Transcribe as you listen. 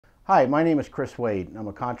Hi, my name is Chris Wade. I'm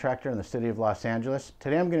a contractor in the city of Los Angeles.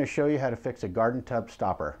 Today I'm going to show you how to fix a garden tub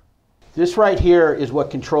stopper. This right here is what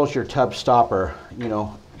controls your tub stopper.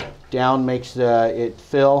 Down makes it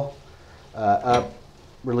fill, up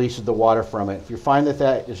releases the water from it. If you find that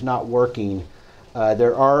that is not working,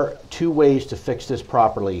 there are two ways to fix this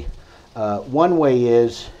properly. One way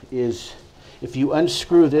is if you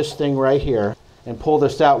unscrew this thing right here and pull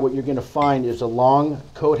this out, what you're going to find is a long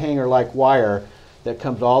coat hanger like wire that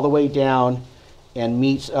comes all the way down and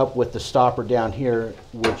meets up with the stopper down here,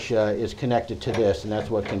 which is connected to this, and that's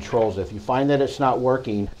what controls it. If you find that it's not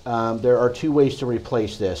working, there are two ways to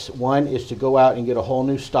replace this. One is to go out and get a whole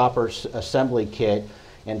new stopper assembly kit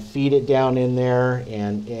and feed it down in there,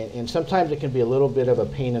 and sometimes it can be a little bit of a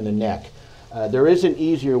pain in the neck. There is an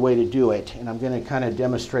easier way to do it, and I'm going to kind of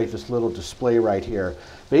demonstrate this little display right here.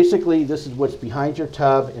 Basically, this is what's behind your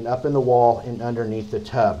tub and up in the wall and underneath the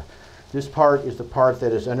tub. This part is the part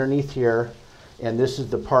that is underneath here, and this is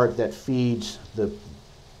the part that feeds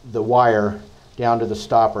the wire down to the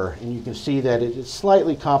stopper. And you can see that it's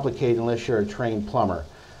slightly complicated unless you're a trained plumber.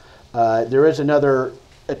 There is another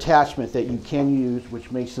attachment that you can use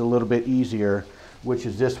which makes it a little bit easier, which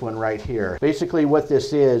is this one right here. Basically what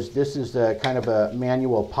this is kind of a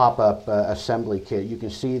manual pop-up assembly kit. You can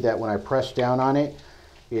see that when I press down on it,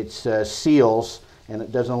 it seals and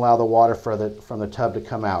it doesn't allow the water from the tub to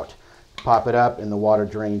come out. Pop it up and the water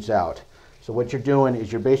drains out. So what you're doing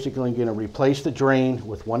is you're basically going to replace the drain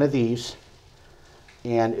with one of these,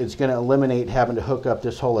 and it's going to eliminate having to hook up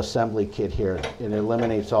this whole assembly kit here. It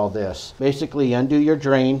eliminates all this. Basically, you undo your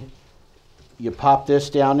drain, you pop this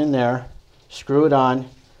down in there, screw it on,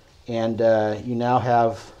 and you now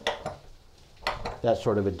have that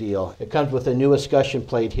sort of a deal. It comes with a new escutcheon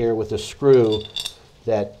plate here with a screw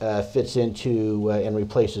that fits into and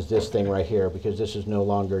replaces this thing right here, because this is no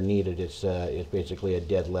longer needed. It's basically a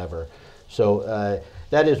dead lever. So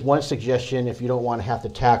that is one suggestion if you don't want to have to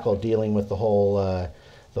tackle dealing with the whole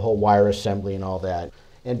wire assembly and all that.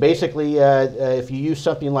 And basically, if you use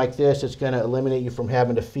something like this, it's going to eliminate you from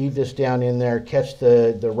having to feed this down in there, catch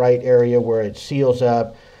the right area where it seals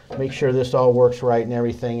up, make sure this all works right and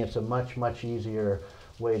everything. It's a much, much easier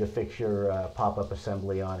way to fix your pop-up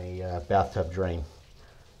assembly on a bathtub drain.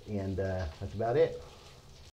 And that's about it.